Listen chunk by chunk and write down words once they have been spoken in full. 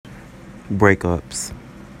Breakups.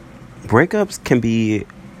 Breakups can be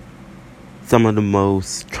some of the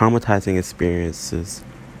most traumatizing experiences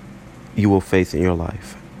you will face in your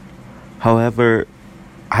life. However,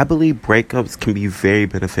 I believe breakups can be very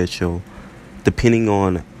beneficial depending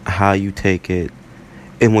on how you take it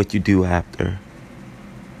and what you do after.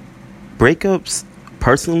 Breakups,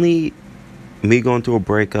 personally, me going through a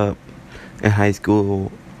breakup in high school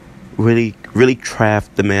really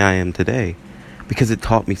crafted the man I am today because it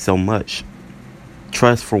taught me so much.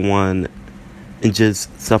 Trust for one, and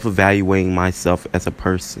just self-evaluating myself as a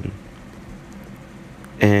person.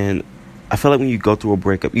 And I feel like when you go through a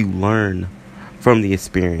breakup, you learn from the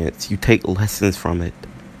experience. You take lessons from it.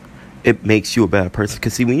 It makes you a better person.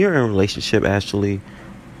 Because see, when you're in a relationship, actually,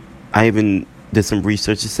 I even did some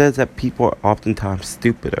research. It says that people are oftentimes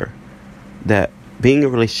stupider. That being in a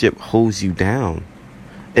relationship holds you down.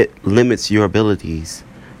 It limits your abilities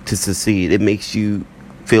to succeed. It makes you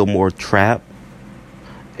feel more trapped.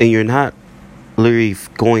 And you're not literally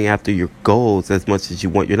going after your goals as much as you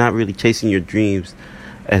want. You're not really chasing your dreams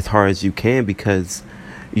as hard as you can because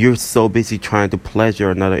you're so busy trying to pleasure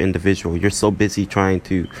another individual. You're so busy trying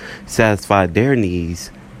to satisfy their needs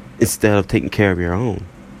instead of taking care of your own.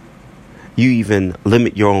 You even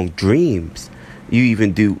limit your own dreams. You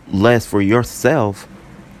even do less for yourself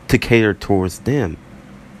to cater towards them.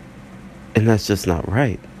 And that's just not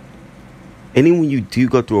right. And then when you do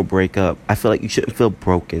go through a breakup, I feel like you shouldn't feel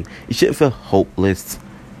broken. You shouldn't feel hopeless.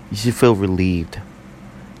 You should feel relieved.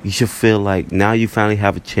 You should feel like now you finally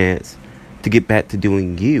have a chance to get back to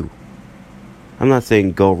doing you. I'm not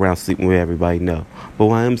saying go around sleeping with everybody, no. But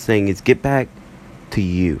what I'm saying is get back to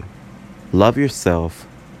you. Love yourself.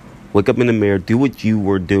 Wake up in the mirror. Do what you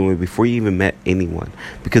were doing before you even met anyone.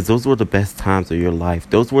 Because those were the best times of your life.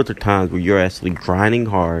 Those were the times where you're actually grinding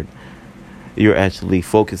hard. You're actually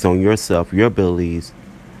focused on yourself, your abilities,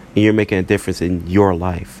 and you're making a difference in your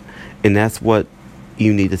life. And that's what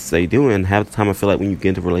you need to stay doing. And half the time I feel like when you get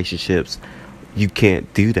into relationships, you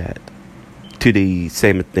can't do that to the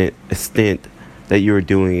same extent that you were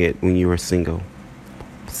doing it when you were single.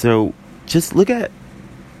 So just look at,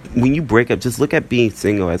 when you break up, just look at being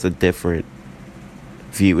single as a different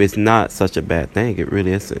view. It's not such a bad thing. It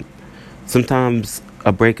really isn't. Sometimes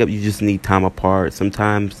a breakup, you just need time apart.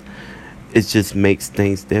 Sometimes it just makes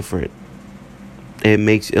things different.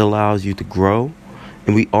 It allows you to grow.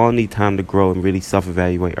 And we all need time to grow and really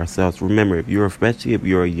self-evaluate ourselves. Remember, especially if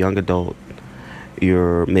you're a young adult,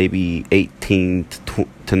 you're maybe 18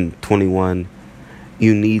 to 21,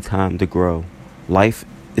 you need time to grow. Life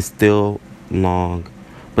is still long,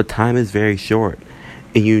 but time is very short.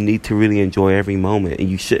 And you need to really enjoy every moment. And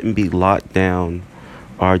you shouldn't be locked down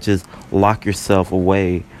or just lock yourself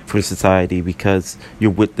away from society because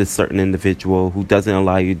you're with this certain individual who doesn't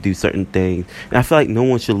allow you to do certain things. And I feel like no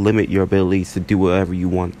one should limit your abilities to do whatever you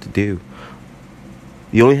want to do.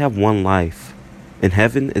 You only have one life, and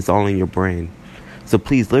heaven is all in your brain. So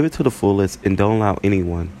please live it to the fullest and don't allow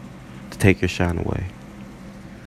anyone to take your shine away.